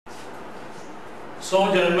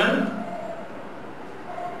So gentlemen,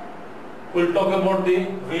 we'll talk about the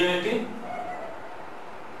VIT.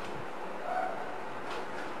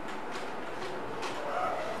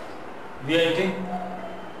 VIT.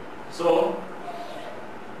 So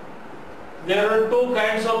there are two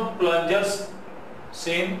kinds of plungers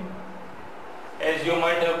seen, as you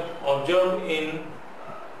might have observed in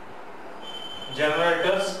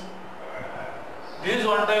generators. This is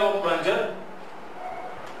one type of plunger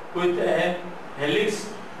with a helix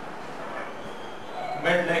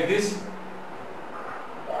made like this,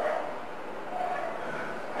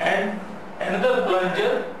 and another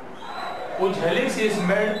plunger whose helix is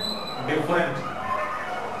made different,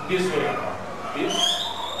 this way.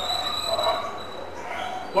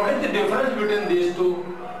 What is the difference between these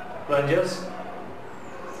two plungers?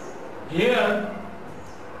 Here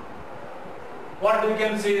what we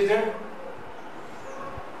can see is that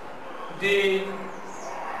the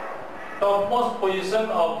topmost position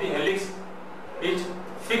of the helix is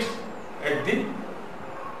fixed at the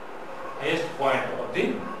highest point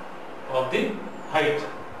of the height.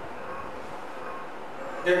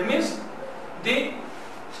 That means the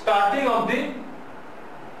starting of the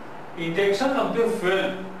injection of the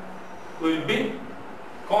fuel will be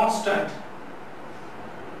constant,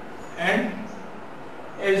 and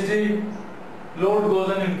as the load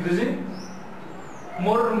goes on increasing,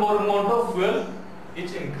 more and more amount of fuel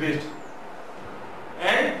is increased,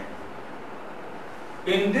 and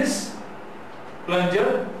in this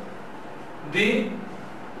plunger the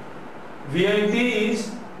VIT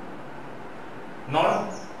is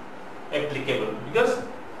not applicable because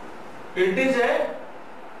it is a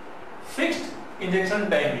fixed injection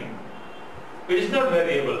timing. It is not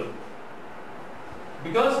variable,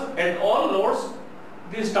 because at all loads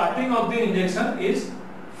the starting of the injection is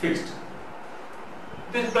fixed.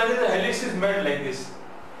 This plunger, the helix is made like this.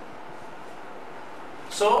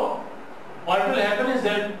 So what will happen is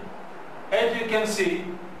that, as you can see,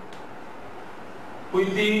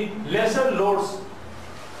 with the lesser loads,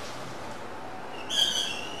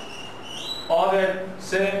 or at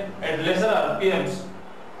say at lesser RPMs,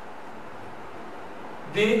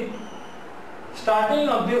 the starting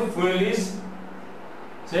of the fuel is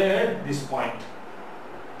say at this point,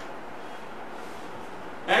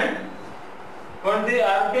 and when the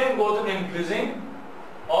RPM goes on increasing,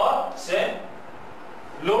 or say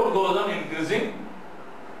load goes on increasing,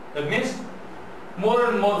 that means more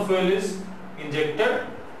and more fuel is injected.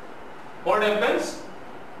 What happens?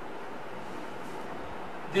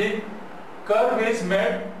 The curve is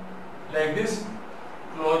made like this,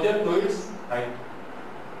 closer to its height.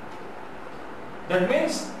 That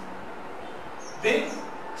means the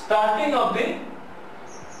starting of the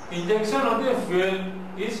injection of the fuel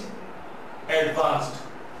is advanced.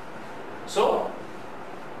 So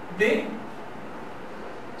the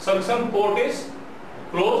suction port is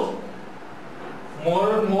closed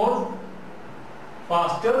more and more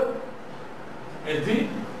faster as the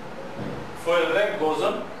fuel rack goes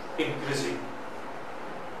on increasing.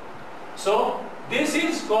 So this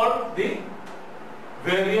is called the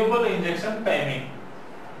variable injection timing,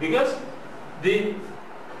 because the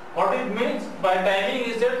what it means by timing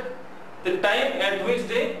is that the time at which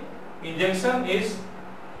the injection is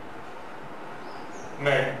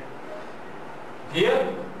made.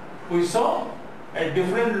 Here we saw at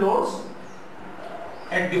different loads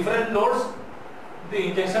the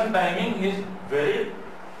injection timing is varied,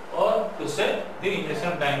 or to say the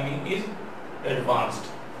injection timing is advanced.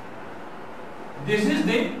 This is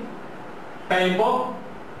the type of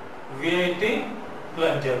VIT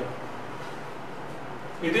plunger.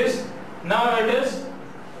 It is nowadays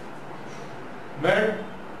made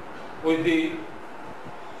with the,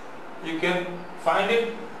 you can find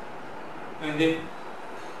it in the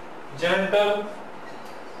generator,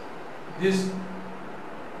 this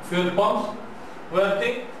fuel pumps, where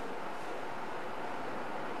the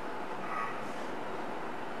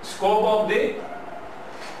scope of the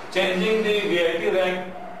changing the VIT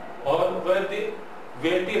rank, or where the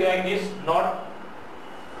VIT rank is not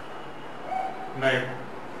made,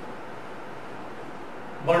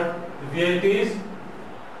 but VIT is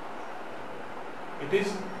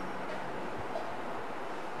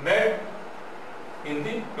made in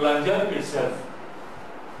the plunger itself.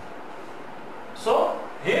 So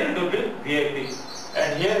here it will be VIT,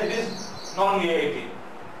 and here it is non-VIT.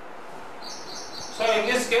 So in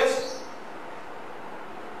this case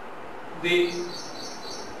the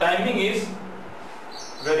timing is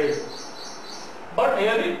varied, but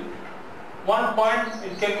here one point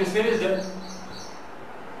it can be seen is that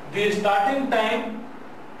the starting time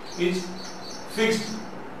is fixed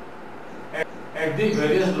at the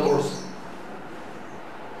various loads,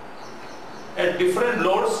 at different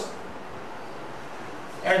loads.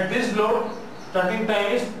 At this load, starting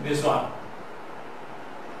time is this one.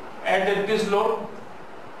 At this load,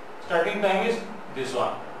 starting time is this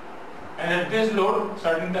one. And at this load,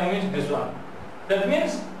 starting time is this one. That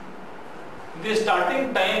means the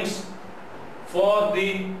starting times for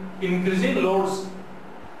the increasing loads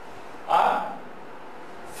are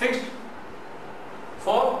fixed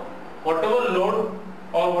for whatever load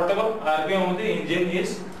or whatever RPM of the engine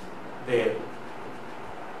is there.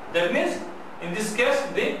 That means in this case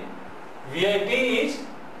the VIT is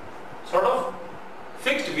sort of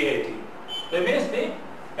fixed VIT. That means the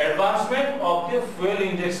advancement of the fuel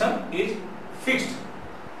injection is fixed.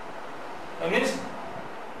 That means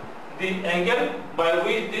the angle by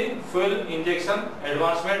which the fuel injection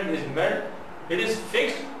advancement is made, it is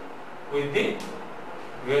fixed with the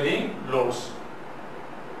varying loads.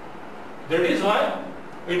 That is why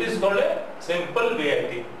it is called a simple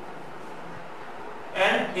VIT.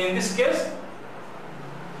 And in this case,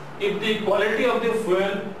 if the quality of the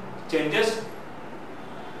fuel changes,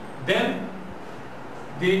 then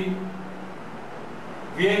the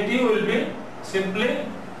VIT will be simply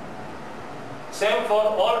same for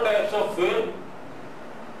all types of fuel,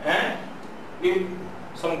 and if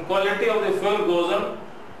some quality of the fuel goes on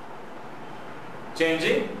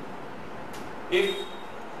changing, if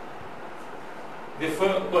the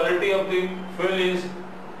quality of the fuel is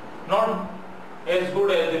not as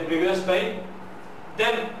good as the previous type,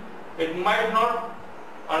 then it might not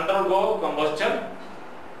undergo combustion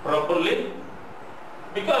properly,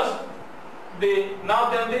 because now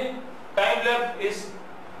then the time left is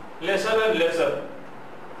lesser and lesser.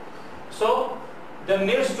 So there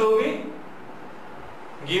needs to be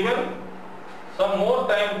given some more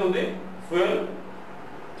time to the fuel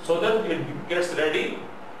so that it gets ready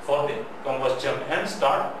for the combustion and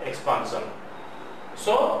start expansion.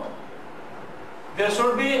 So there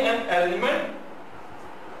should be an arrangement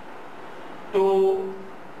to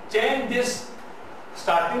change this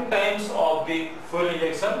starting times of the fuel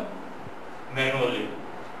injection manually,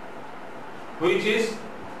 which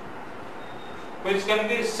can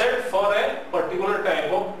be set for a particular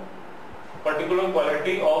type of particular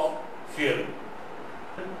quality of fuel,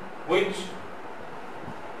 which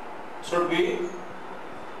should be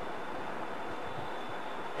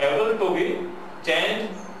able to be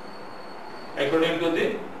changed according to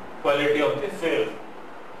the quality of the fuel.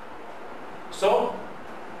 So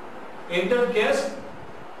in that case,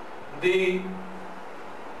 the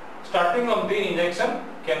starting of the injection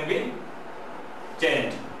can be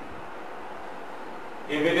changed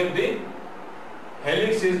even if the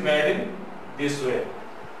helix is made in this way.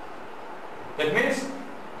 That means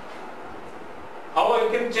how I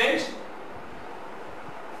can change?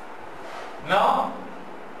 Now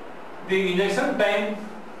the injection time,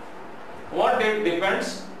 what it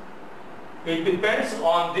depends? It depends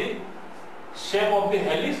on the shape of the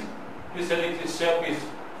helix. This helix shape is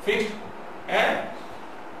fixed, and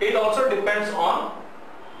it also depends on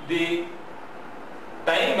the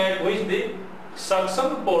time at which the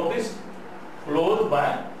suction port is closed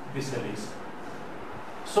by this helix.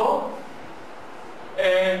 So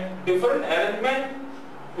a different arrangement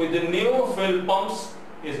with the new fuel pumps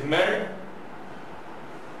is made,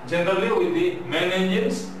 generally with the main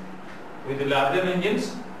engines, with the larger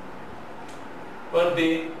engines, where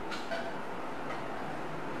the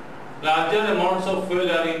larger amounts of fuel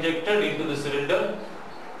are injected into the cylinder,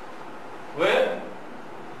 where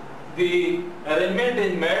the arrangement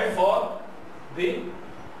is made for the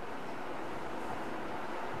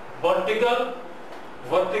vertical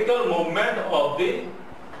movement of the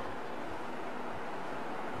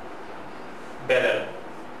barrel,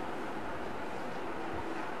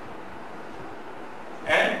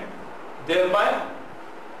 and thereby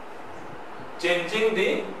changing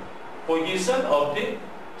the position of the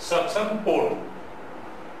suction port,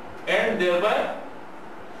 and thereby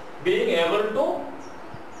being able to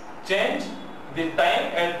change the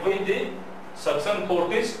time at which the suction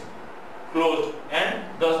port is closed, and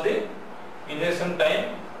thus the injection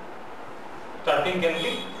time starting can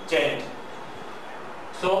be changed.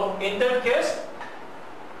 So in that case,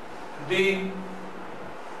 the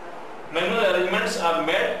manual arrangements are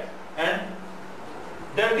made, and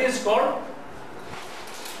that is called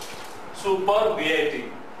super VIT.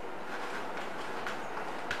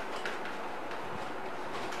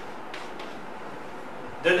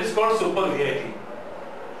 That is called super VIT.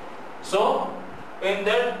 So in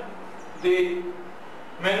that the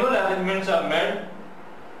manual arrangements are made.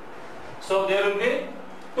 So there will be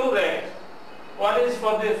two racks. One is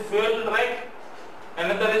for the fuel rack,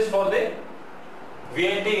 another is for the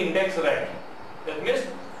VIT index rack. That means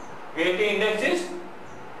VIT index is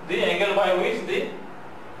the angle by which the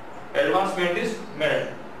advancement is made.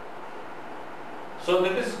 So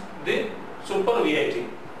that is the super VIT.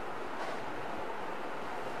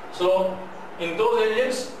 So in those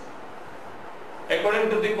engines, according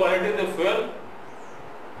to the quality of the fuel,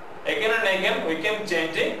 again and again we can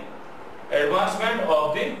change the advancement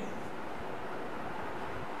of the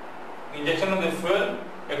injection of the fuel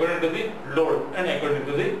according to the load and according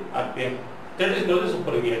to the RPM. That is called the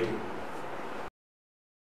super VIT.